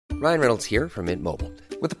Ryan Reynolds here from Mint Mobile.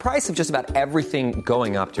 With the price of just about everything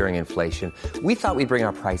going up during inflation, we thought we'd bring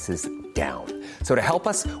our prices down. So to help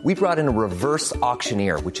us, we brought in a reverse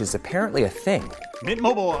auctioneer, which is apparently a thing. Mint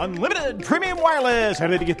Mobile Unlimited Premium Wireless. How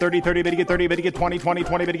to get 30, 30, bit to get 30, bit to get 20, 20,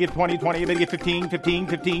 20, bit to get 20, 20, bit to get 15, 15,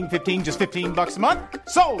 15, 15, just $15 a month?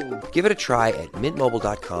 Sold! Give it a try at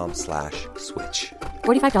mintmobile.com/switch.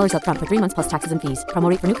 $45 up front for 3 months plus taxes and fees. Promo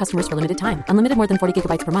rate for new customers for limited time. Unlimited more than 40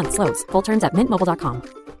 gigabytes per month. Slows full terms at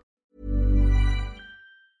mintmobile.com.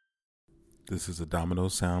 This is a Domino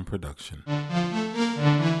Sound production.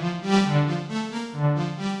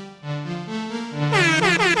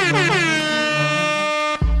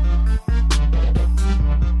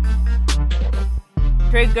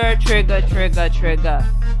 Trigger, trigger, trigger, trigger,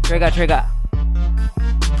 trigger, trigger.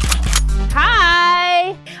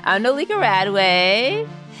 Hi, I'm Nolika Radway.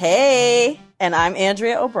 Hey, and I'm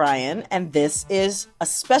Andrea O'Brien, and this is a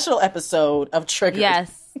special episode of Triggered.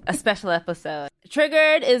 Yes, a special episode.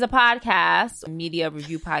 Triggered is a podcast, a media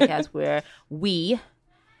review podcast where we,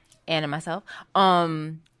 Anna and myself,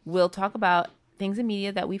 will talk about things in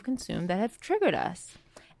media that we've consumed that have triggered us.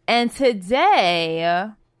 And today,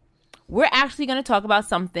 we're actually going to talk about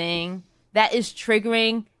something that is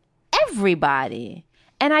triggering everybody.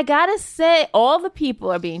 And I got to say, all the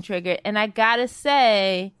people are being triggered. And I got to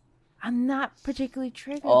say, I'm not particularly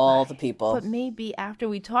triggered. All the people. But maybe after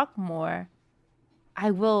we talk more, I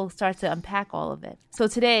will start to unpack all of it. So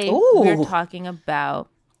today, we're talking about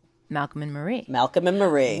Malcolm and Marie. Malcolm and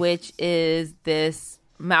Marie. Which is this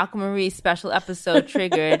Malcolm and Marie special episode,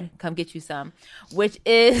 Triggered. Come get you some. Which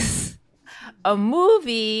is a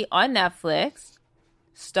movie on Netflix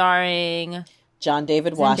starring John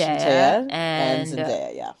David Washington and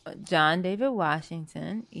Zendaya, yeah. John David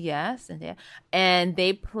Washington, yes, Zendaya. And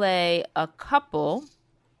they play a couple,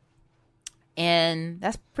 and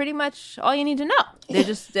that's pretty much all you need to know. They're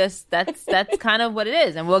just that's kind of what it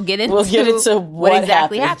is, and we'll get into what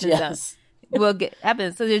exactly happens. Yes.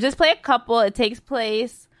 Happens. So they just play a couple. It takes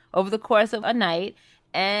place over the course of a night,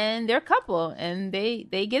 and they're a couple, and they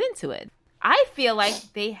get into it. I feel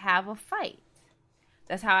like they have a fight.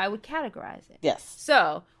 That's how I would categorize it. Yes.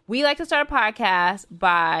 So we like to start a podcast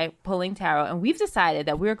by pulling tarot, and we've decided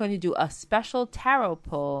that we're going to do a special tarot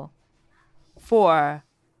pull for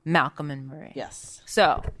Malcolm and Marie. Yes.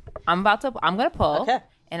 So I'm going to pull,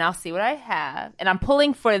 and I'll see what I have, and I'm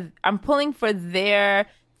pulling for their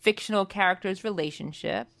fictional character's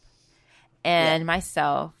relationship, and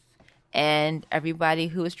myself, and everybody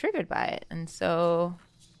who is triggered by it, and so.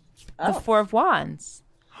 The Four of Wands.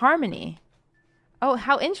 Harmony. Oh,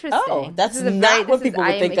 how interesting. Oh, that's not what people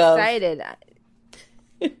would think of. I am excited.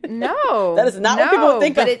 No. That is not what people would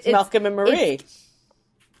think of Malcolm and Marie.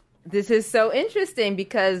 This is so interesting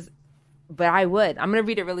but I would. I'm going to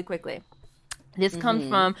read it really quickly. This comes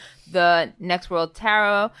from the Next World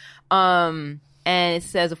Tarot. And it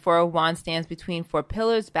says the Four of Wands stands between four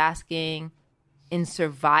pillars basking in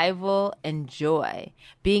survival and joy.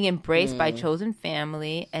 Being embraced by chosen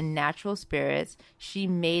family and natural spirits, she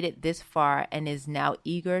made it this far and is now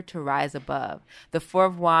eager to rise above. The Four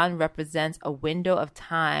of Wands represents a window of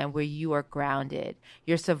time where you are grounded.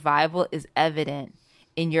 Your survival is evident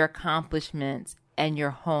in your accomplishments and your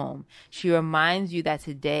home. She reminds you that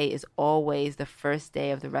today is always the first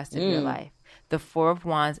day of the rest of your life. The Four of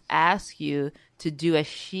Wands asks you to do as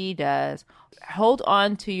she does. Hold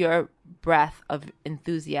on to your breath of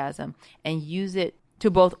enthusiasm and use it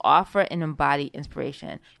to both offer and embody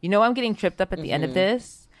inspiration. You know, I'm getting tripped up at the end of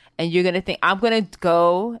this, and you're going to think, I'm going to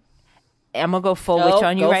go full witch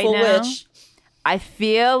on you right now. Witch. I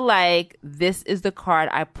feel like this is the card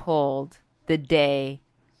I pulled the day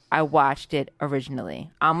I watched it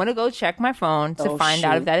originally. I'm going to go check my phone to find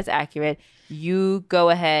out if that is accurate. You go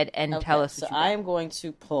ahead and tell us what you got. I am going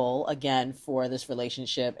to pull again for this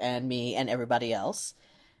relationship and me and everybody else.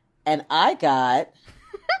 And I got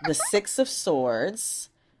the Six of Swords,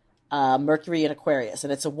 Mercury and Aquarius.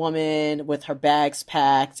 And it's a woman with her bags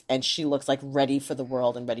packed, and she looks like ready for the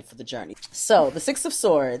world and ready for the journey. So the Six of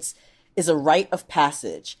Swords is a rite of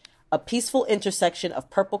passage, a peaceful intersection of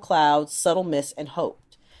purple clouds, subtle mist, and hope.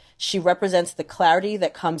 She represents the clarity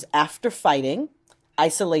that comes after fighting,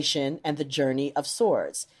 isolation, and the journey of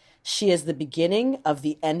swords. She is the beginning of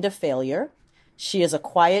the end of failure. She is a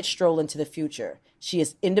quiet stroll into the future. She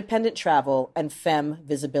is independent travel and femme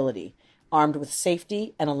visibility, armed with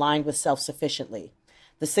safety and aligned with self-sufficiently.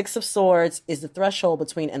 The Six of Swords is the threshold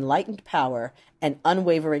between enlightened power and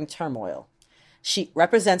unwavering turmoil. She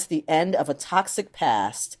represents the end of a toxic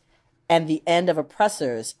past and the end of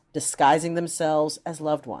oppressors disguising themselves as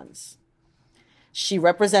loved ones. She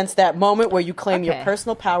represents that moment where you claim your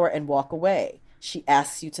personal power and walk away. she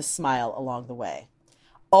asks you to smile along the way.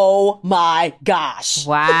 Oh my gosh.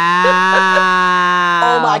 Wow.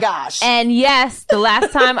 Oh my gosh. And yes, the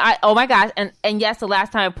last time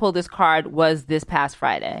I pulled this card was this past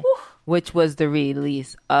Friday, which was the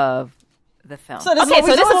release of the film. So this is what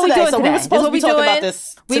we're doing today. So we were supposed to be talking about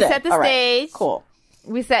this today. We set the stage. Cool.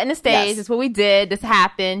 We sat in the stage. Yes. That's what we did. This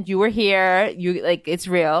happened. You were here. You like it's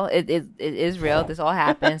real. It is real. This all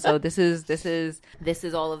happened. So this is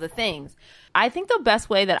all of the things. I think the best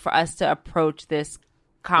way that for us to approach this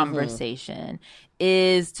conversation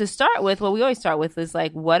is to start with what we always start with is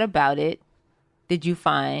like, what about it did you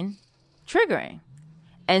find triggering?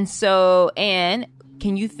 And so, Anne,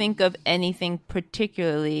 can you think of anything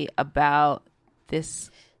particularly about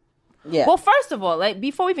this? Yeah. Well, first of all, like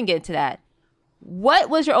before we even get into that, what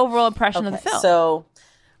was your overall impression of the film? So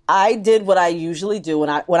I did what I usually do when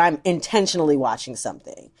I'm intentionally watching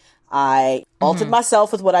something. I altered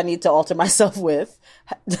myself with what I need to alter myself with.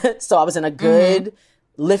 So I was in a good,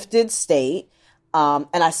 lifted state. And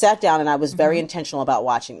I sat down and I was very intentional about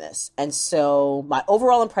watching this. And so my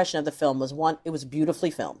overall impression of the film was, one, it was beautifully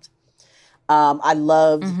filmed. I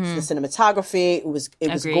loved the cinematography. It was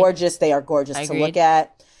Agreed. gorgeous. They are gorgeous to look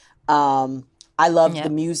at. I loved the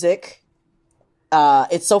music.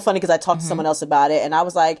 It's so funny because I talked to someone else about it and I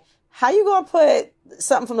was like, how you going to put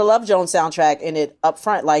something from the Love Jones soundtrack in it up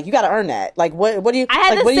front? Like, you got to earn that. Like, what do you, I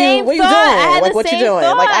had like, the same what are you thought. doing? Like, what you doing?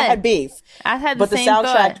 Thought. Like, I had beef. I had But the same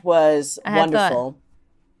soundtrack thought. was wonderful.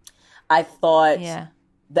 I thought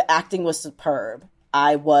the acting was superb.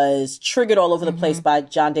 I was triggered all over the place by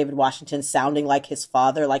John David Washington sounding like his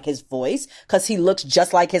father, like his voice, because he looks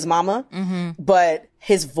just like his mama, but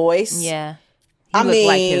his voice. Yeah. I mean,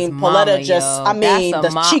 like his Pauletta mama, just, yo. I mean, the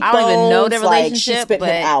cheekbones, I don't even know the like, she relationship, spit but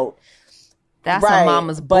him out. That's a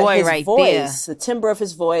mama's boy but his right voice, the timbre of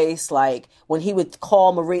his voice, like when he would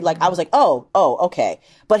call Marie, like I was like, oh, okay.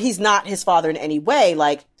 But he's not his father in any way.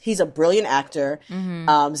 Like, he's a brilliant actor.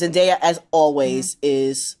 Zendaya, as always,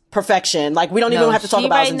 is perfection. Like, we don't even have to talk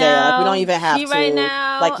about Zendaya. Like, we don't even have to. Right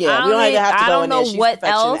now, like, yeah, we don't even have to go in there. She's what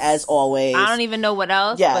perfection else, as always. I don't even know what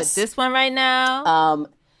else. Yes. But this one right now.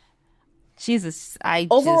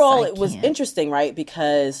 Overall, it was interesting, right?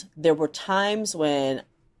 Because there were times when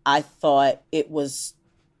I thought it was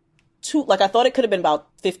I thought it could have been about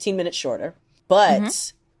 15 minutes shorter,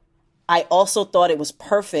 but I also thought it was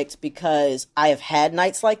perfect because I have had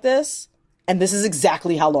nights like this. And this is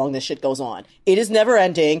exactly how long this shit goes on. It is never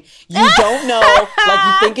ending. You don't know. Like,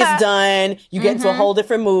 you think it's done. You get into a whole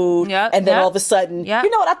different mood. And then all of a sudden, you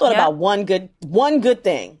know what? I thought about one good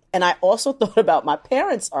thing. And I also thought about my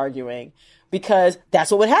parents arguing because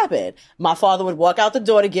that's what would happen. My father would walk out the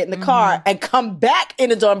door to get in the car and come back in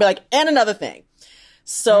the door and be like, and another thing.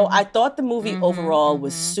 So I thought the movie overall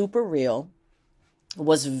was super real,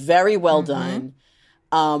 was very well done.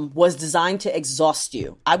 Was designed to exhaust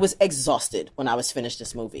you. I was exhausted when I was finished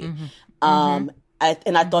this movie. And I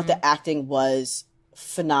thought the acting was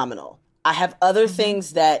phenomenal. I have other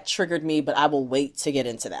things that triggered me, but I will wait to get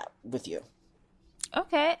into that with you.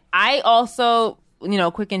 Okay. I also,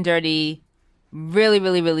 quick and dirty, really,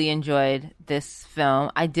 really, really enjoyed this film.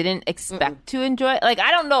 I didn't expect to enjoy it. Like,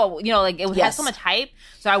 I don't know, it had so much hype.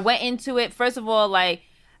 So I went into it, first of all, like,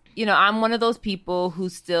 I'm one of those people who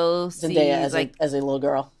still sees Zendaya as a little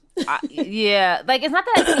girl. Like, it's not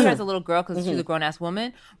that I see her as a little girl because she's a grown ass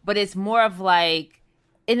woman, but it's more of like,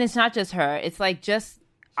 and it's not just her. It's like just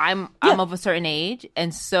I'm of a certain age,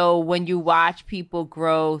 and so when you watch people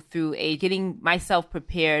grow through age, getting myself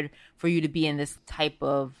prepared for you to be in this type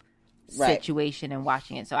of situation and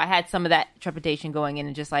watching it. So I had some of that trepidation going in,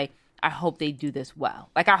 and just like, I hope they do this well.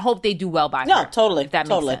 Like, I hope they do well by her. No, totally. If that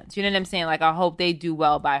makes sense. You know what I'm saying? Like, I hope they do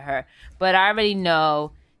well by her. But I already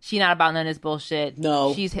know she's not about none of this bullshit.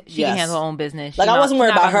 No. She can handle her own business. Like, I wasn't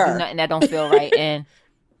worried about her. Do nothing that don't feel right. And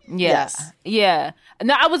yeah.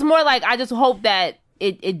 No, I was more like, I just hope that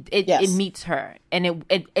it meets her. And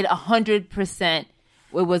it 100% it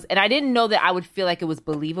was. And I didn't know that I would feel like it was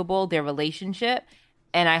believable, their relationship.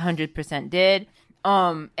 And I 100% did.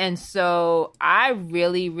 And so I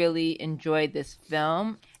really, really enjoyed this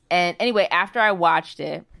film. And anyway, after I watched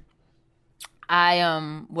it,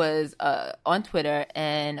 I was on Twitter,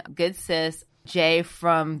 and good sis Jay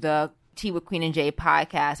from the Tea with Queen and Jay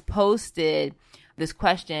podcast posted this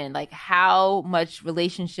question, like, how much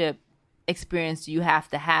relationship experience do you have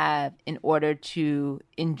to have in order to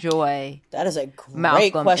enjoy that is a great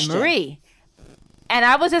Malcolm question. And Marie? And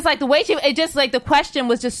I was just like, the way the question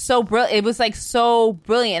was just so brilliant. It was like so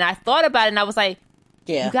brilliant. And I thought about it, and I was like,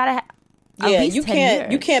 you gotta at least 10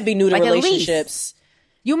 years. You can't be new to relationships.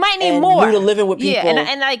 You might need more. New to living with people. Yeah,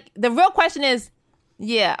 and like the real question is,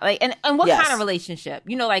 Yeah, like and what Yes. kind of relationship?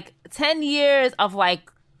 You know, like 10 years of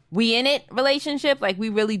like we in it relationship, like we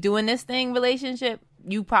really doing this thing relationship.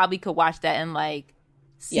 You probably could watch that and like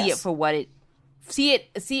see Yes. it for what it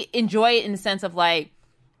enjoy it in the sense of like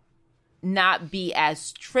not be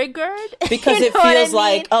as triggered Because You it know what I feels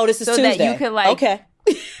like, mean? oh, this is so Tuesday. that you could like okay.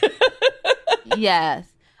 yes.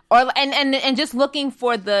 Or and just looking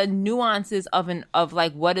for the nuances of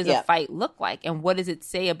like what does Yeah. a fight look like and what does it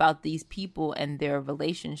say about these people and their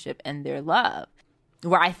relationship and their love.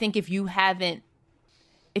 Where I think if you haven't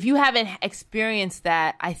experienced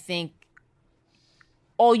that, I think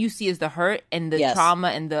all you see is the hurt and the Yes. trauma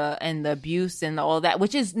and the abuse and all that,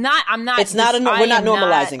 which is not. I'm not. It's not. I We're not am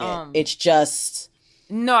normalizing not, it. It's just.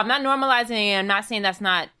 No, I'm not normalizing it. I'm not saying that's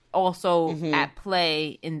not also Mm-hmm. at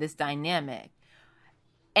play in this dynamic.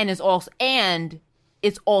 And it's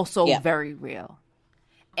also Yeah. very real.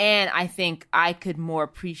 And I think I could more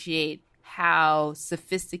appreciate how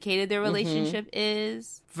sophisticated their relationship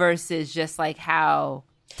is versus just like how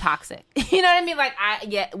toxic. You know what I mean? Like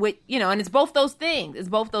and it's both those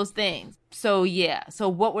things. So yeah. So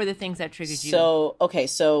what were the things that triggered you?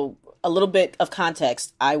 So a little bit of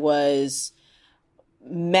context. I was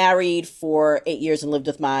married for 8 years and lived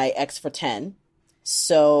with my ex for 10.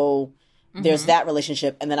 So there's that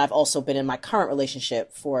relationship. And then I've also been in my current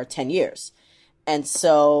relationship for 10 years. And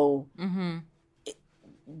so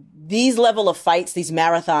these level of fights, these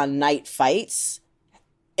marathon night fights,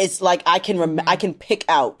 it's like I can pick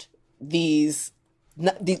out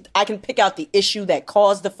I can pick out the issue that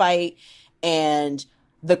caused the fight and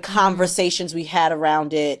the conversations we had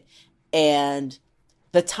around it and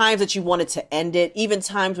the times that you wanted to end it, even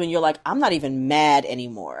times when you're like, I'm not even mad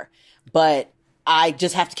anymore, but I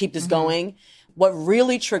just have to keep this going. What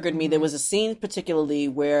really triggered me, there was a scene particularly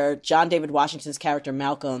where John David Washington's character,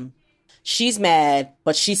 Malcolm, she's mad,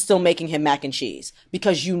 but she's still making him mac and cheese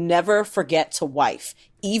because you never forget to wife.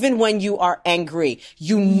 Even when you are angry,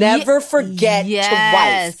 you never forget to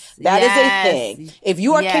wife. That is a thing. If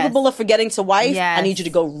you are capable of forgetting to wife, I need you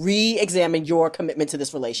to go re-examine your commitment to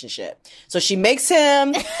this relationship. So she makes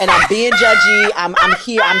him, and I'm being judgy. I'm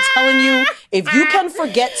here. I'm telling you, if you can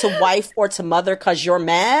forget to wife or to mother because you're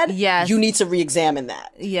mad, you need to re-examine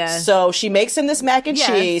that. Yes. So she makes him this mac and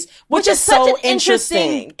cheese, which is such so an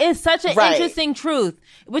interesting. It's such an Right. interesting truth,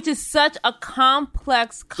 which is such a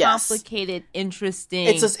complex, complicated, interesting.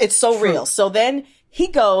 It's so real. So then he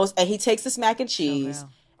goes and he takes this mac and cheese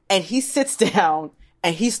and he sits down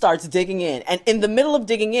and he starts digging in. And in the middle of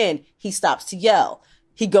digging in, he stops to yell.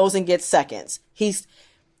 He goes and gets seconds. He's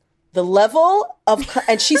the level of,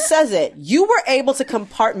 and she says it, you were able to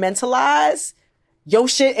compartmentalize your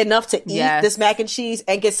shit enough to eat this mac and cheese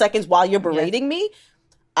and get seconds while you're berating me.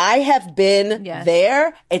 I have been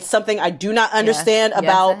there. It's something I do not understand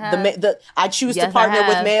about I choose to partner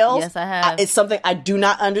with males. Yes, I have. It's something I do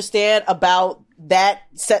not understand about that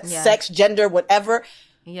sex, gender, whatever.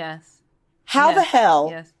 Yes. How the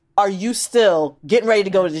hell are you still getting ready to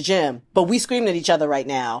go to the gym, but we screaming at each other right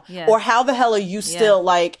now? Yes. Or how the hell are you still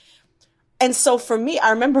like, and so for me,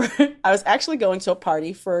 I remember I was actually going to a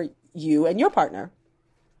party for you and your partner.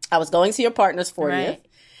 I was going to your partner's 40th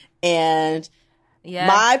and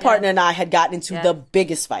my partner and I had gotten into the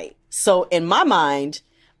biggest fight. So in my mind,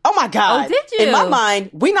 oh my God. Oh, did you? In my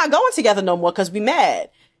mind, we not going together no more because we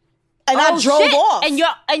mad. And I drove off. And the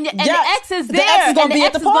ex is there. The ex is going to be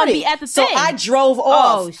at the party. So thing. I drove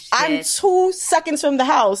off. Oh, shit. I'm 2 seconds from the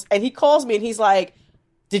house and he calls me and he's like,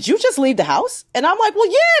 did you just leave the house? And I'm like, well,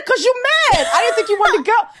 yeah, because you're mad. I didn't think you wanted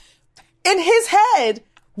to go. In his head,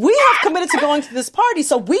 we have committed to going to this party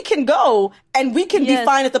so we can go and we can be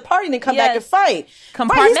fine at the party and then come back and fight.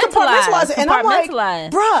 Right, he's compartmentalizing. And I'm like,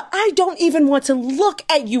 bruh, I don't even want to look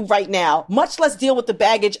at you right now, much less deal with the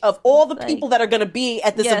baggage of all the people that are going to be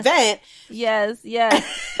at this event. Yes.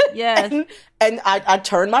 And I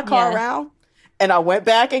turned my car around and I went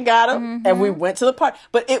back and got him and we went to the party.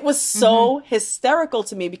 But it was so hysterical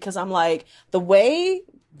to me because I'm like, the way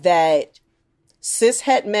that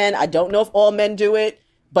cis-het men, I don't know if all men do it,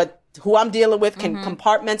 but who I'm dealing with can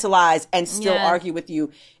compartmentalize and still argue with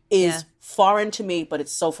you is foreign to me, but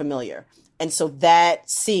it's so familiar. And so that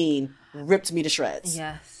scene ripped me to shreds.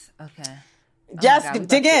 Yes. Okay. Just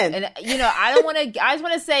dig in. And I don't want to. I just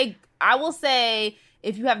want to say. I will say,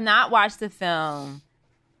 if you have not watched the film,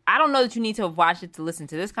 I don't know that you need to have watched it to listen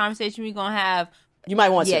to this conversation we're gonna have. You might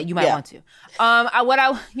want to. Yeah, you might want to.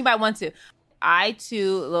 You might want to. I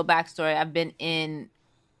too, a little backstory.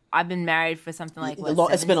 I've been married for something like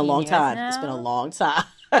it's been a long time. Now? It's been a long time.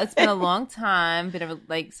 It's been a long time. Been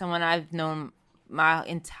like someone I've known my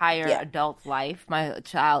entire adult life, my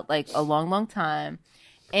child, like a long, long time.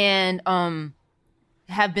 And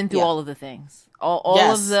have been through Yeah. all of the things, all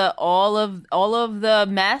Yes. of the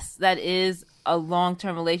mess that is a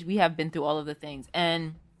long-term relation. We have been through all of the things,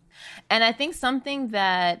 and I think something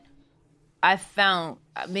that I found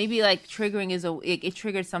maybe like triggering it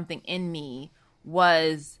triggered something in me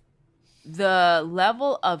was the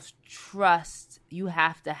level of trust you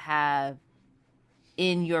have to have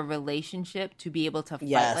in your relationship to be able to fight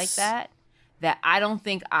Yes. like that I don't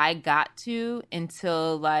think I got to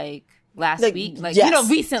until like last week, like, yes. you know,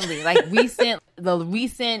 recently, like the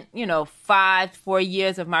recent, you know, 5-4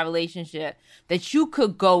 years of my relationship, that you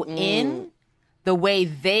could go in the way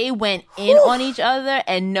they went in on each other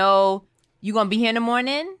and know you gonna be here in the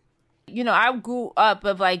morning. You know, I grew up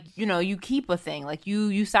of like, you know, you keep a thing, like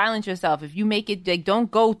you silence yourself. If you make it, like,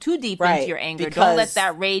 don't go too deep Right, into your anger. because- Don't let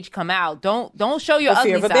that rage come out. Don't show your For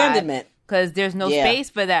ugly fear of side, abandonment. because there's no Yeah. space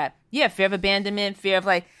for that. Yeah, fear of abandonment, fear of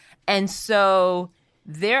like, and so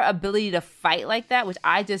their ability to fight like that, which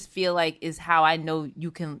I just feel like is how I know you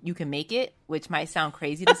can make it, which might sound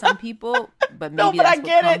crazy to some people, but maybe but that's I what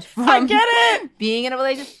get comes it. from I get it. being in a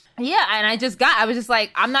relationship. Yeah, and I was just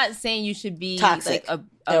like, I'm not saying you should be Toxic like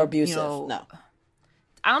or abusive. You know, No.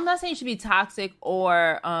 I'm not saying you should be toxic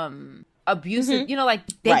or abusive. You know, like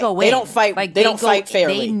they Right. go in. They don't fight- Like they don't fight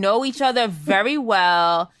fairly. They know each other very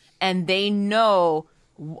well, and they know.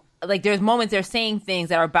 Like there's moments they're saying things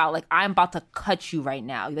that are about like, I'm about to cut you right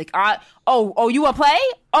now. Like, you want to play?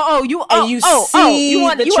 And you see you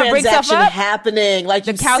want the to break stuff transaction up? happening. Like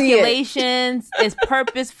The you see it. calculations is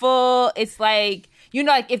purposeful. It's like, you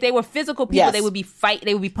know, like if they were physical people, Yes. they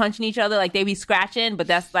would be punching each other, like they'd be scratching. But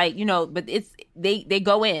that's like, you know, but it's they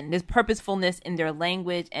go in. There's purposefulness in their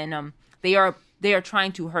language, and they are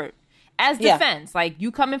trying to hurt as Yeah. defense. Like,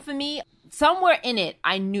 you coming for me. Somewhere in it,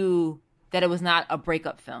 I knew that it was not a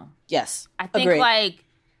breakup film. Yes. I think Agreed. like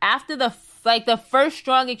after the first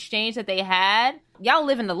strong exchange that they had, y'all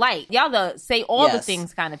live in the light. Y'all say all the Yes.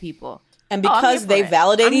 things kind of people. And I'm because here they for it.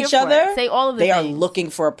 validate I'm here each for other, it. Say all of the they are things. looking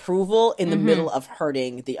for approval in the middle of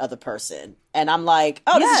hurting the other person. And I'm like,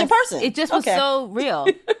 oh, this is Yes. your person. It just was Okay. so real.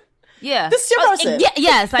 Yeah. This is your person.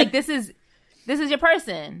 Yes, like this is your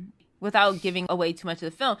person. Without giving away too much of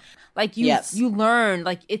the film, like you learn,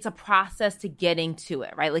 like it's a process to getting to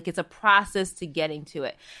it, right? Like it's a process to getting to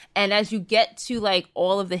it, and as you get to like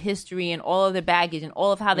all of the history and all of the baggage and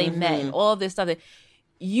all of how they met and all of this stuff, that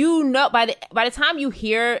you know, by the time you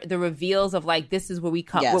hear the reveals of like, this is where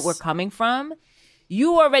what we're coming from,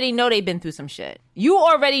 you already know they've been through some shit. You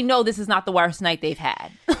already know this is not the worst night they've had.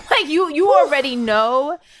 Like you already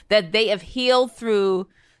know that they have healed through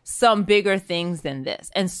some bigger things than this.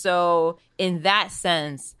 And so in that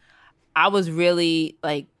sense, I was really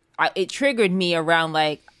like, it triggered me around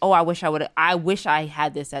like, oh, I wish I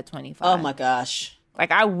had this at 25. Oh my gosh.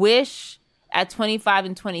 Like I wish at 25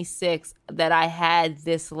 and 26 that I had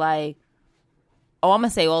this like, oh, I'm gonna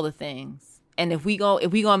say all the things. And if we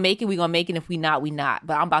gonna make it, we gonna make it. If we not, we not.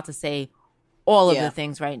 But I'm about to say all of the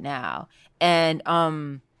things right now. And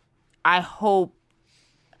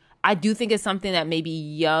I do think it's something that maybe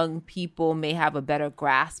young people may have a better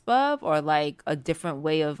grasp of, or like a different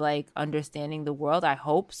way of like understanding the world. I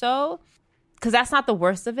hope so. Because that's not the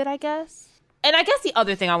worst of it, I guess. And I guess the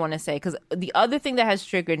other thing I want to say, because the other thing that has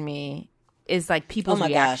triggered me is like people's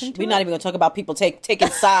reaction to We're it. not even going to talk about people taking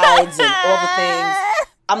sides and all the things.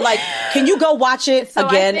 I'm like, can you go watch it So I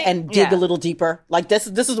again think- and dig yeah. a little deeper? Like this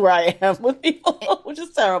is where I am with people, which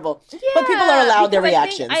is terrible. Yeah, but people are allowed their because I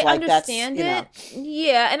think reactions. I Like that's, understand you know. it.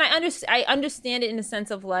 Yeah, and I understand it in the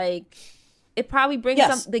sense of like, it probably brings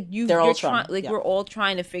Yes, some like they're all you're trying, trying like yeah. we're all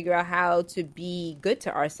trying to figure out how to be good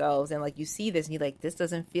to ourselves, and like you see this and you're like, this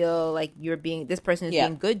doesn't feel like this person is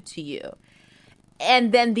being good to you.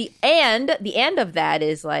 And then the end of that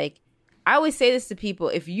is like, I always say this to people: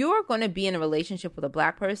 if you're going to be in a relationship with a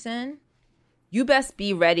black person, you best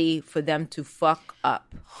be ready for them to fuck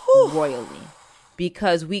up royally,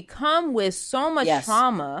 because we come with so much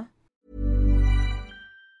trauma.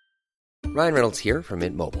 Ryan Reynolds here from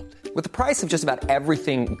Mint Mobile. With the price of just about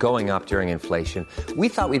everything going up during inflation, we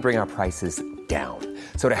thought we'd bring our prices down.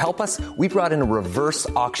 So to help us, we brought in a reverse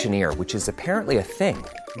auctioneer, which is apparently a thing.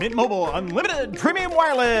 Mint Mobile Unlimited Premium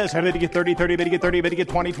Wireless. How to get 30, 30, bit to get 30, bit to get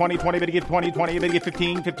 20, 20, 20, bit to get 20, 20, bit to get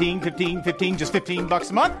 15, 15, 15, 15, just $15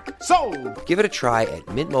 a month? Sold! Give it a try at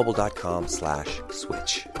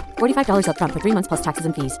mintmobile.com/switch. $45 up front for 3 months plus taxes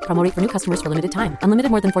and fees. Promo rate for new customers for limited time.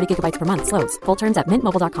 Unlimited more than 40 gigabytes per month. Slows full terms at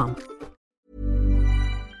mintmobile.com.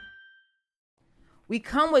 We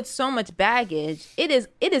come with so much baggage. It is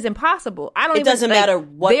impossible. It doesn't matter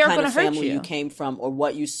what they are kind gonna of hurt family you came from or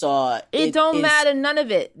what you saw. It don't is- matter, none of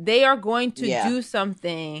it. They are going to Yeah. do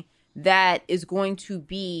something that is going to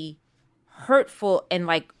be hurtful and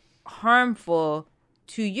like harmful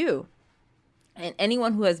to you. And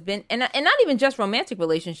anyone who has been, and not even just romantic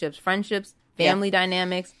relationships, friendships, family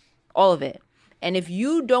dynamics, all of it. And if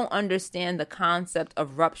you don't understand the concept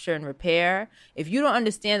of rupture and repair, if you don't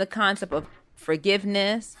understand the concept of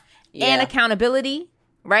forgiveness and accountability,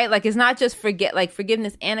 right? Like it's not just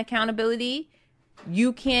forgiveness and accountability.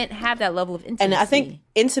 You can't have that level of intimacy. And I think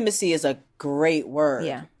intimacy is a great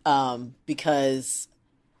word. Because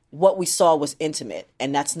what we saw was intimate,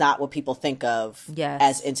 and that's not what people think of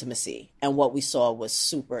as intimacy. And what we saw was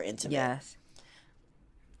super intimate. Yes.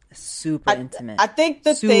 Super intimate. I think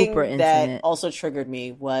the thing that also triggered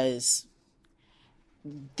me was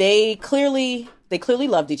they clearly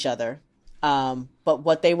loved each other. But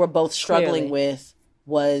what they were both struggling with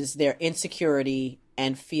was their insecurity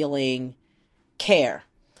and feeling care.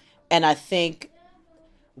 And I think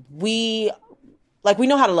we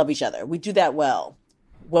know how to love each other. We do that well.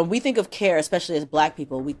 When we think of care, especially as Black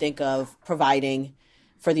people, we think of providing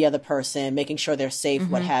for the other person, making sure they're safe,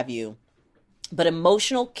 what have you. But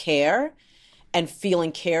emotional care and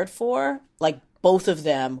feeling cared for, like both of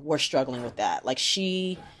them were struggling with that. Like children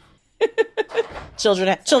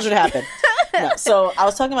happen. No. So I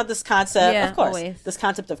was talking about this concept, of course, this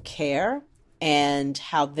concept of care and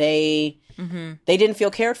how they didn't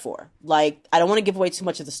feel cared for. Like, I don't want to give away too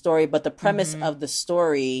much of the story, but the premise of the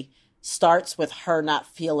story starts with her not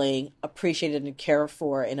feeling appreciated and cared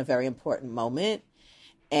for in a very important moment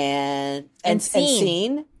and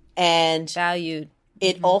seen and valued.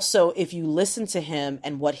 It also, if you listen to him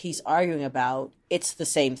and what he's arguing about, it's the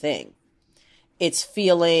same thing. It's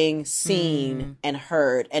feeling seen and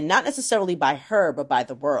heard, and not necessarily by her, but by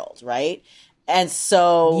the world, right? And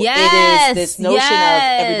so it is this notion of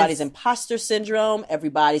everybody's imposter syndrome,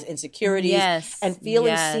 everybody's insecurities, and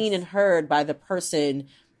feeling seen and heard by the person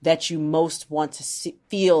that you most want to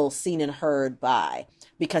feel seen and heard by.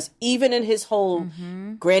 Because even in his whole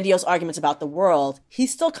grandiose arguments about the world,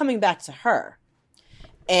 he's still coming back to her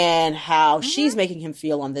and how she's making him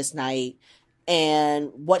feel on this night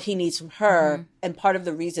and what he needs from her. And part of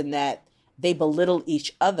the reason that they belittle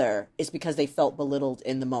each other is because they felt belittled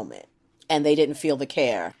in the moment and they didn't feel the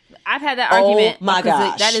care. I've had that argument. Oh my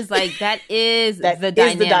gosh. That is the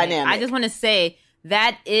dynamic. I just want to say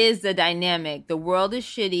that is the dynamic. The world is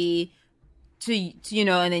shitty to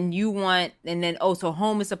and then you want, and then, so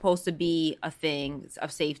home is supposed to be a thing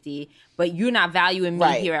of safety, but you're not valuing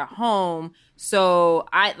me here at home. So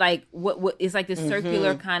I like what it's like this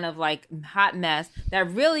circular kind of like hot mess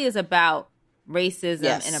that really is about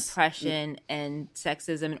racism and oppression and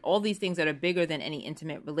sexism and all these things that are bigger than any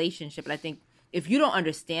intimate relationship. And I think if you don't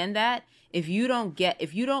understand that, if you don't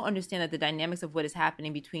understand that the dynamics of what is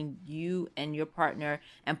happening between you and your partner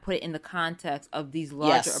and put it in the context of these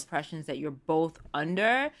larger oppressions that you're both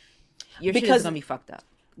under, your shit is gonna be fucked up.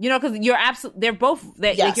 Because you're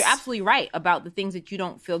absolutely right about the things that you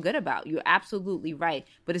don't feel good about. You're absolutely right,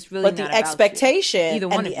 but it's really not the about expectation either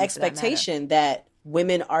one and of the you, expectation that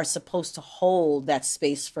women are supposed to hold that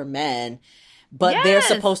space for men, but they're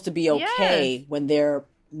supposed to be okay when their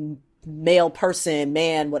male person,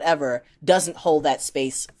 man, whatever, doesn't hold that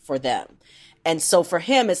space for them. And so for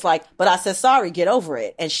him, it's like, but I said sorry, get over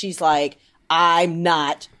it. And she's like, I'm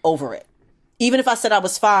not over it. Even if I said I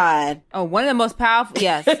was fine. Oh, one of the most powerful.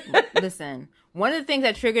 Yes. Listen, one of the things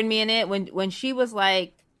that triggered me in it when she was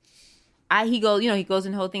like, he goes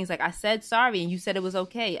in the whole thing. It's like, I said sorry and you said it was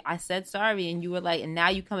okay. I said sorry and you were like, and now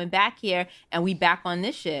you coming back here and we back on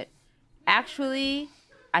this shit. Actually,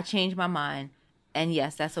 I changed my mind. And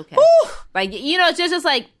yes, that's okay. Woo! Like, it's just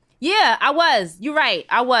like, yeah, I was. You're right.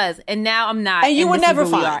 I was. And now I'm not. And you were never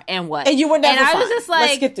fine. We are, and what? And you were never fine. And I was just like,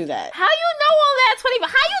 let's get through that. How you know all that? How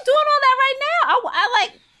you doing all that right now?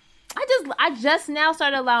 I just now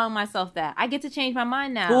started allowing myself that. I get to change my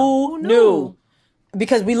mind now. Who knew?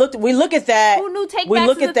 Because we look at that. Who knew we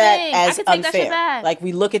look at that thing? as unfair. That like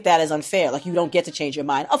we look at that as unfair. Like you don't get to change your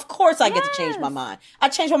mind. Of course I get to change my mind. I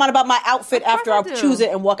change my mind about my outfit after I choose it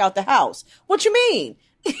and walk out the house. What you mean?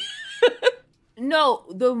 No,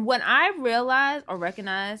 when I realized or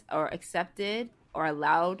recognized or accepted or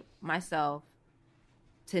allowed myself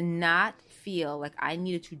to not feel like I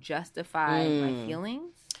needed to justify my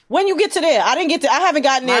feelings. When you get to there, I haven't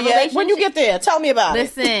gotten there yet. When you get there, tell me about it.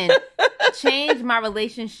 Listen, change my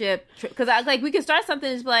relationship. Because we can start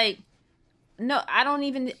something that's like, no,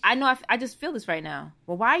 I just feel this right now.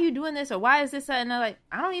 Well, why are you doing this? Or why is this? And I'm like,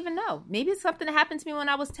 I don't even know. Maybe it's something that happened to me when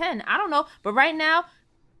I was 10. I don't know. But right now,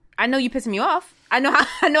 I know you're pissing me off. I know how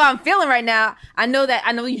I'm feeling right now. I know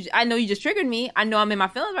you just triggered me. I know I'm in my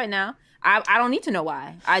feelings right now. I don't need to know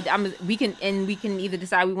why. We can either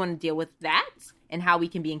decide we want to deal with that and how we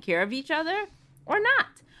can be in care of each other or not.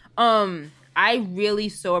 I really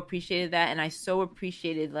so appreciated that, and I so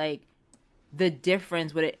appreciated like the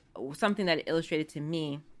difference. Something that it illustrated to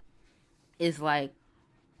me is like,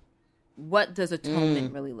 what does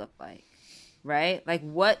atonement really look like, right? Like,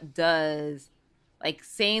 what does like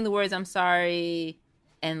saying the words "I'm sorry"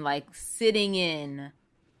 and like sitting in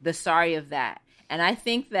the sorry of that. And I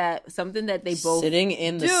think that something that they both sitting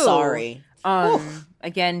in the do, sorry.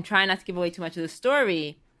 Again, trying not to give away too much of the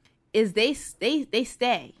story, is they stay. They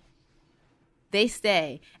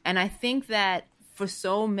stay. And I think that for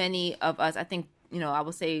so many of us, I think, I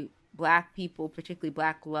will say Black people, particularly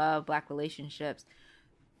Black love, Black relationships,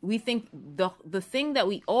 we think the thing that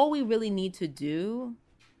we really need to do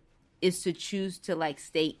is to choose to like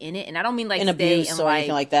stay in it. And I don't mean like in stay abuse and or like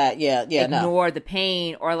anything like that. Yeah, ignore the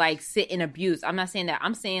pain or like sit in abuse. I'm not saying that.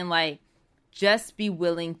 I'm saying like just be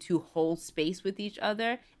willing to hold space with each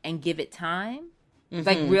other and give it time.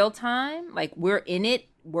 Like real time. Like we're in it,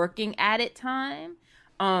 working at it time.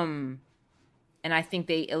 And I think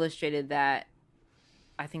they illustrated that.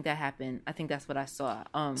 I think that happened. I think that's what I saw.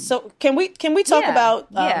 So can we talk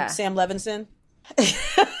about Sam Levinson?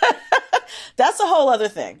 That's a whole other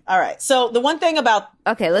thing. All right. So the one thing about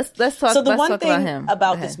let's talk. So the let's one talk thing about him.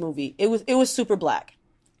 about this movie, it was super Black,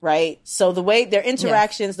 right? So the way their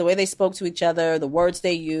interactions, the way they spoke to each other, the words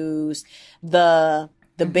they used, the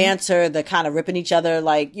banter, the kind of ripping each other,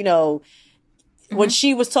 like when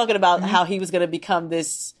she was talking about how he was going to become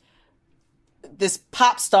this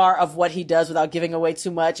pop star of what he does without giving away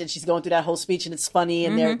too much, and she's going through that whole speech, and it's funny,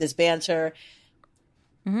 and this banter.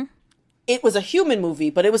 It was a human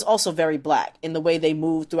movie, but it was also very Black in the way they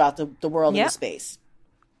moved throughout the world and the space.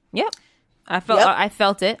 Yep. I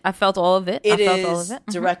felt it. I felt all of it. It is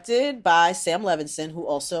directed by Sam Levinson, who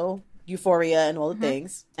also Euphoria and all the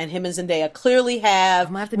things. And him and Zendaya clearly have...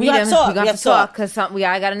 I'm going to have to meet him. We're going to talk because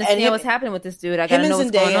I got to understand what's happening with this dude. I got to know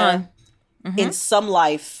what's going on. In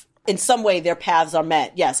some way, their paths are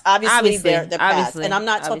met. Yes, obviously their paths. And I'm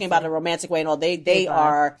not talking about a romantic way and all. They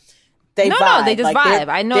vibe. No, they just vibe.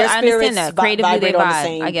 I know. I understand that. Creatively, they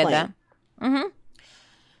vibe. I get that.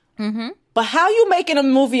 But how you making a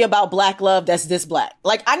movie about Black love that's this Black?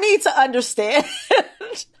 Like, I need to understand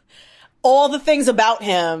all the things about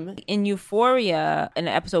him. In Euphoria, an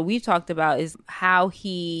episode we talked about is how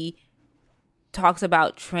he talks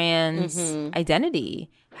about trans identity,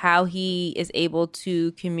 how he is able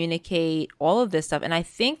to communicate all of this stuff. And I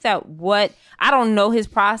think that I don't know his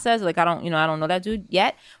process. Like, I don't know that dude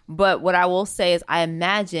yet. But what I will say is I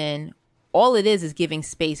imagine all it is giving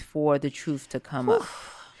space for the truth to come up.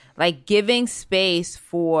 Like giving space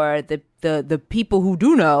for the people who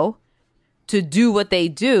do know to do what they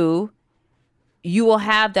do. You will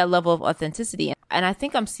have that level of authenticity. And I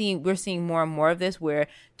think we're seeing more and more of this where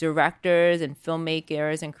directors and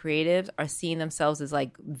filmmakers and creatives are seeing themselves as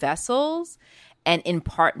like vessels and in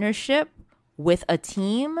partnership with a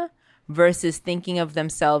team versus thinking of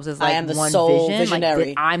themselves as like one vision. Visionary.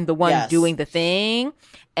 Like I'm the one doing the thing.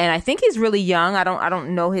 And I think he's really young. I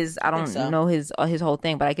don't know his whole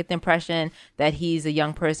thing, but I get the impression that he's a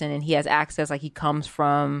young person and he has access, like he comes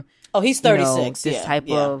from he's 36. This type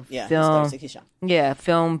of film. He's 36. He's young. Yeah,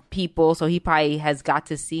 film people. So he probably has got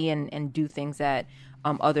to see and do things that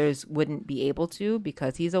others wouldn't be able to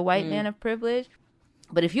because he's a white man of privilege.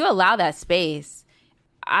 But if you allow that space,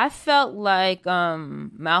 I felt like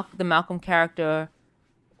the Malcolm character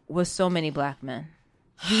was so many Black men.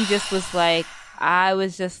 He just was like, I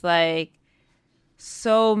was just like,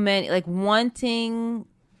 so many, like wanting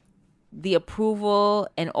the approval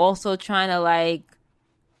and also trying to like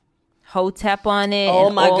hotep on it. Oh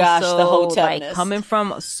and my also, gosh, the hotepness. Like coming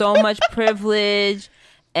from so much privilege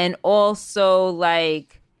and also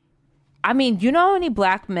like, I mean, you know how many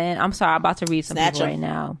Black men, I'm sorry, I'm about to read some people right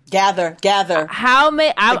now. Gather. How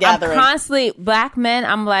many, I'm constantly, Black men,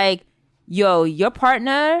 I'm like, yo, your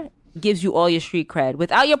partner gives you all your street cred.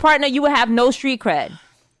 Without your partner, you would have no street cred.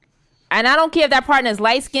 And I don't care if that partner is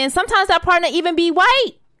light skinned. Sometimes that partner even be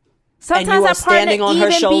white. Sometimes that partner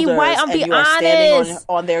even be white. I'm be honest.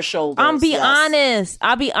 On their shoulders. Honest.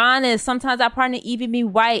 I'll be honest. Sometimes that partner even be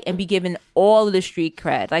white and be given all of the street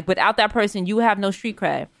cred. Like without that person, you have no street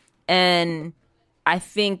cred. And I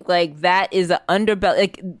think like that is an underbelly.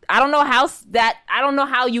 Like I don't know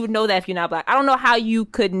how you would know that if you're not Black. I don't know how you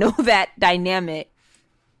could know that dynamic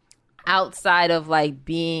outside of like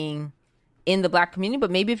being in the Black community. But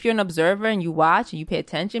maybe if you're an observer and you watch and you pay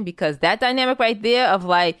attention, because that dynamic right there of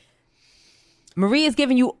like Marie is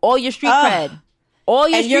giving you all your street cred. All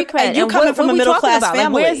your street cred. And you're coming from a middle class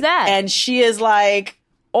family. Like, where's that? And she is like,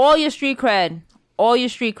 all your street cred. All your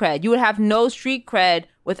street cred. You would have no street cred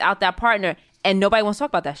without that partner. And nobody wants to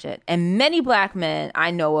talk about that shit. And many black men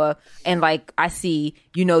I know of, and like I see,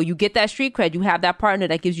 you know, you get that street cred, you have that partner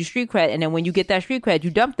that gives you street cred, and then when you get that street cred,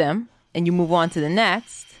 you dump them and you move on to the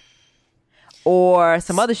next. Or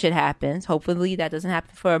some other shit happens. Hopefully that doesn't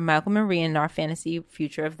happen for Malcolm and Rhea in our fantasy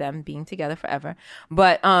future of them being together forever.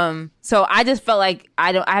 But so I just felt like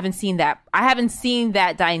I haven't seen that. I haven't seen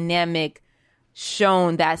that dynamic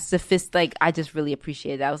shown that like I just really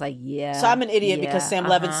appreciated it. I was like, yeah. So I'm an idiot because Sam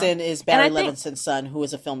Levinson is Barry Levinson's son, who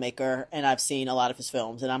is a filmmaker, and I've seen a lot of his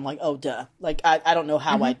films, and I'm like, oh duh. Like I don't know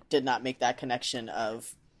how I did not make that connection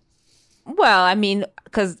of. Well, I mean,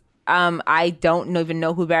 because I don't even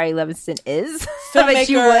know who Barry Levinson is. Filmmaker, but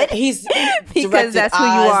you would. He's because that's who you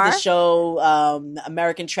Oz, are. The show,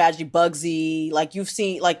 American Tragedy, Bugsy. Like you've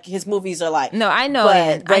seen, like his movies are like. No, I know.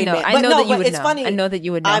 I know that you would know. Funny, I know that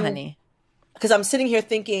you would know, honey. Because I'm sitting here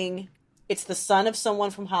thinking, it's the son of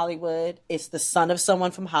someone from Hollywood. It's the son of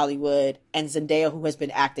someone from Hollywood, and Zendaya, who has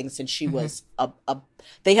been acting since she was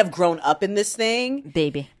they have grown up in this thing,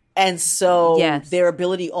 baby. And so their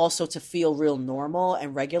ability also to feel real normal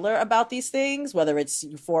and regular about these things, whether it's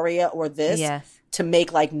Euphoria or this, to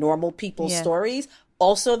make like normal people's stories.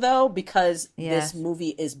 Also, though, because this movie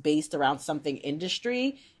is based around something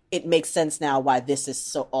industry, it makes sense now why this is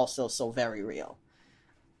so very real.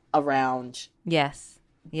 Around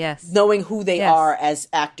knowing who they are as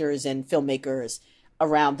actors and filmmakers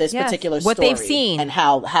around this particular story, what they've seen, and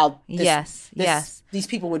how these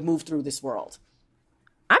people would move through this world.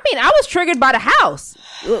 I mean, I was triggered by the house.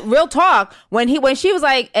 Real talk. When she was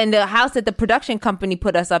like, and the house that the production company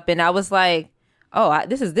put us up in, I was like, oh,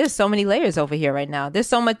 there's so many layers over here right now. There's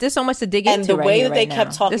so much to dig into. And the way that they now.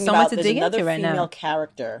 kept talking there's so about much to there's dig another into right female now.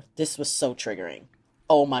 character. This was so triggering.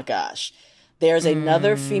 Oh my gosh. There's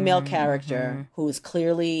another female character who is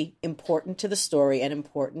clearly important to the story and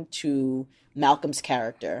important to Malcolm's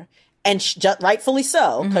character. And rightfully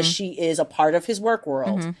so, because she is a part of his work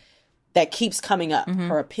world that keeps coming up.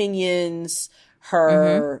 Her opinions,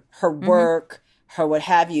 her work, her what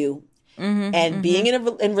have you. And being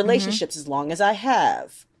in relationships as long as I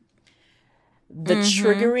have, the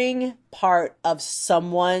triggering part of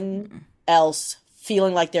someone else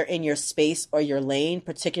feeling like they're in your space or your lane,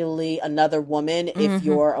 particularly another woman, if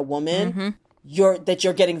you're a woman, you're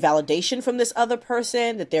getting validation from this other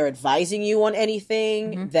person, that they're advising you on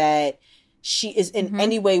anything, that she is in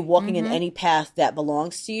any way walking in any path that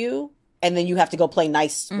belongs to you, and then you have to go play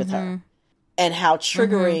nice with her. And how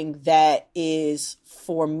triggering that is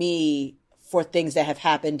for me for things that have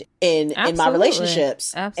happened in my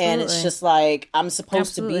relationships. Absolutely. And it's just like, I'm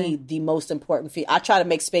supposed to be the most important I try to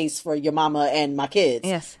make space for your mama and my kids.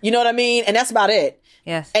 Yes. You know what I mean? And that's about it.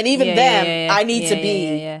 Yes. And even I need to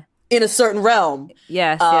be in a certain realm.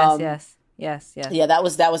 Yes. Yeah, that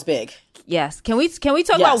was big. Yes. Can we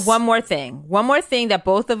talk about one more thing? One more thing that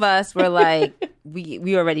both of us were like,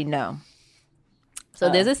 we already know. So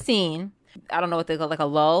there's a scene, I don't know what they call, like a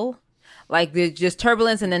lull. Like there's just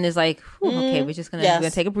turbulence, and then there's like, okay, we're gonna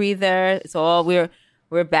take a breather. It's all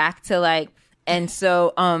we're back to like, and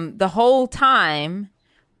so the whole time,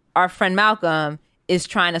 our friend Malcolm is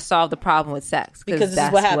trying to solve the problem with sex because this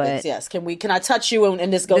is what happens. Yes, can I touch you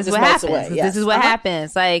and this goes this melts away? Yes. This is what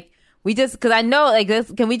happens. Like we just because I know like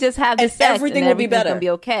this. Can we just have this sex everything will be better? Gonna be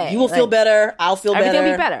okay. You will feel better. I'll feel better. Everything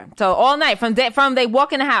will be better. So all night from they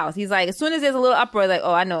walk in the house, he's like, as soon as there's a little uproar, like,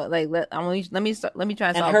 oh, I know, like let me try and solve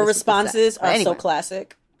this. And her responses are so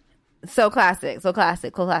classic. So classic.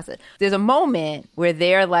 There's a moment where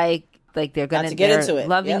they're like they're gonna get into it,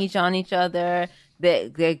 loving each other.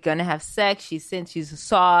 They're gonna have sex. She's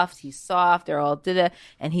soft. He's soft. They're all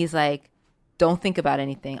and he's like, don't think about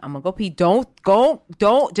anything. I'm gonna go pee. Don't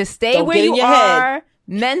just stay where you are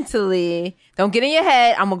mentally. Don't get in your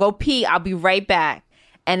head. I'm gonna go pee. I'll be right back.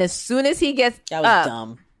 And as soon as he gets that was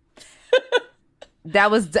dumb.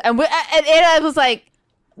 That was and I was like,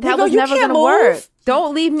 that was never gonna work.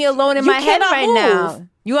 Don't leave me alone in my head right now.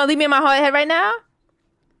 You wanna leave me in my head right now?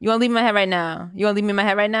 You wanna leave me in my head right now? You wanna leave me in my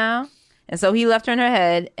head right now? And so he left her in her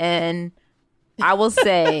head, and I will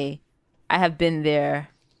say, I have been there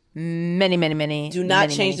many. Do not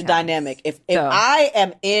change the dynamic. If I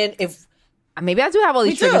am in, if maybe I do have all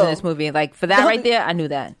these triggers in this movie, like for that right there, I knew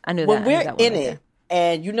that. When we're in it,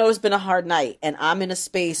 and you know it's been a hard night, and I'm in a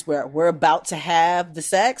space where we're about to have the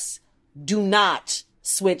sex, do not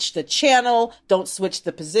switch the channel. Don't switch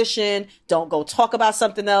the position. Don't go talk about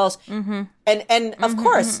something else. And of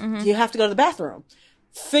course, you have to go to the bathroom.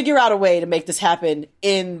 Figure out a way to make this happen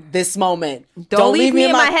in this moment. Don't leave me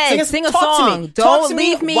in my head. Sing a song. Don't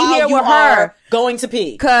leave me here with her going to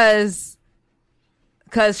pee. Cause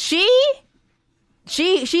she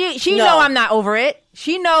know I'm not over it.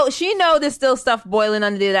 She know there's still stuff boiling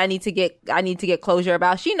under there that I need to get closure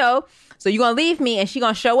about. She know. So you gonna leave me and she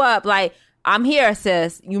gonna show up like, I'm here,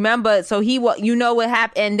 sis. You remember? So you know what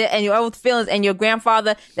happened, and your old feelings, and your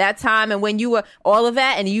grandfather that time, and when you were all of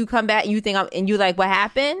that, and you come back and you think and you like, what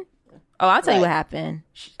happened? Oh, I'll tell you what happened.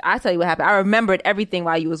 I'll tell you what happened. I remembered everything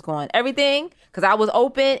while you was gone. Everything, because I was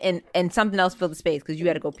open and something else filled the space because you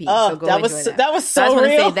had to go pee. Oh, so go that was so I just want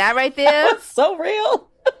to real. say that right there. That was so real.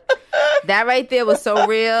 That right there was so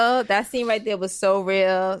real. That scene right there was so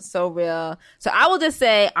real, so real. So I will just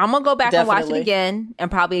say I'm gonna go back and watch it again,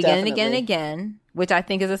 and probably again and again and again, which I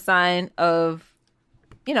think is a sign of,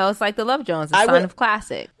 it's like the Love Jones, a sign of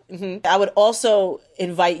classic. Mm-hmm. I would also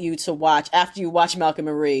invite you to watch, after you watch Malcolm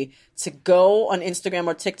and Marie, to go on Instagram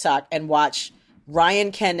or TikTok and watch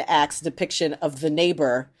Ryan Kenak's depiction of the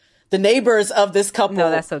neighbors of this couple.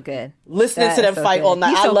 No, that's so good. Listening to them fight all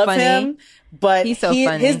night. I love him, but he's so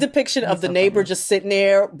funny. His depiction of the neighbor just sitting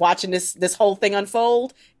there watching this whole thing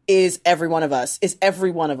unfold is every one of us. Is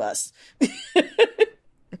every one of us.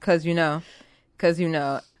 Because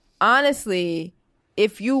honestly,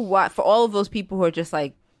 if you watch, for all of those people who are just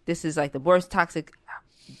like, this is like the worst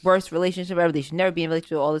relationship ever, they should never be in a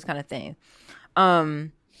relationship, all this kind of thing. I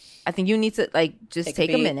think you need to just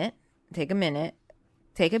take a minute, take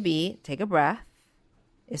a beat, take a breath.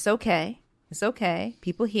 It's okay.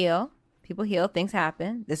 People heal. Things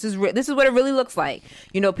happen. This is what it really looks like.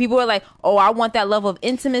 People are like, oh, I want that level of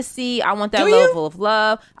intimacy. I want that level of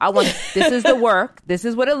love. This is the work. This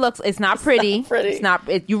is what it looks. It's not pretty. It's not.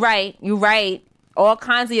 You're right. All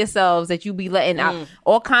kinds of yourselves that you be letting out.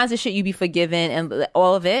 All kinds of shit you be forgiven, and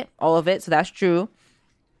all of it. So that's true.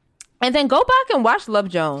 And then go back and watch Love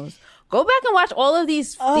Jones. Go back and watch all of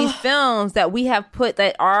these films that we have put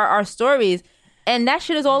that are our stories. And that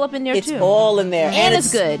shit is all up in there, too. It's all in there. And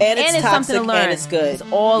it's good. And it's toxic, something to learn. And it's good. It's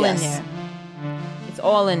all in there.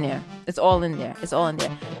 It's all in there.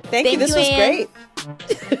 Thank you. This was great.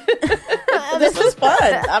 This was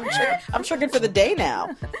fun. I'm triggered for the day now.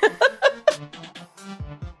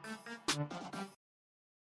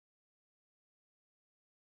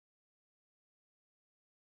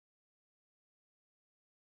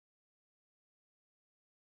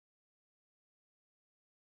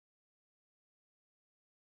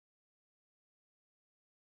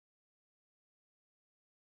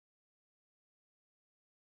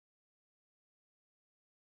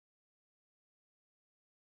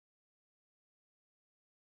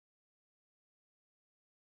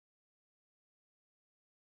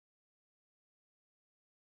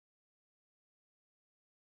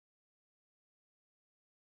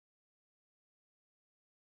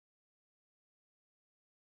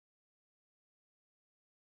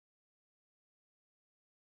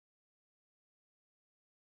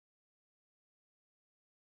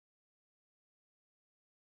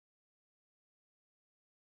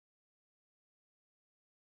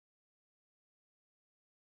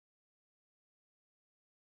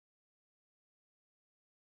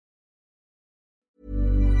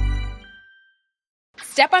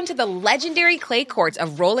 Step onto the legendary clay courts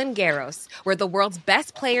of Roland Garros, where the world's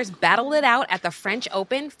best players battle it out at the French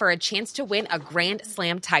Open for a chance to win a Grand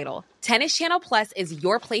Slam title. Tennis Channel Plus is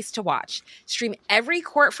your place to watch. Stream every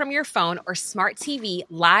court from your phone or smart TV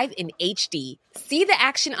live in HD. See the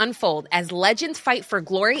action unfold as legends fight for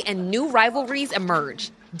glory and new rivalries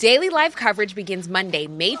emerge. Daily live coverage begins Monday,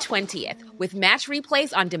 May 20th, with match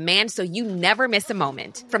replays on demand so you never miss a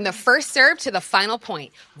moment. From the first serve to the final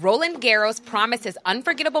point, Roland Garros promises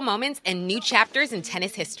unforgettable moments and new chapters in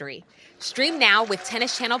tennis history. Stream now with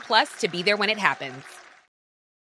Tennis Channel Plus to be there when it happens.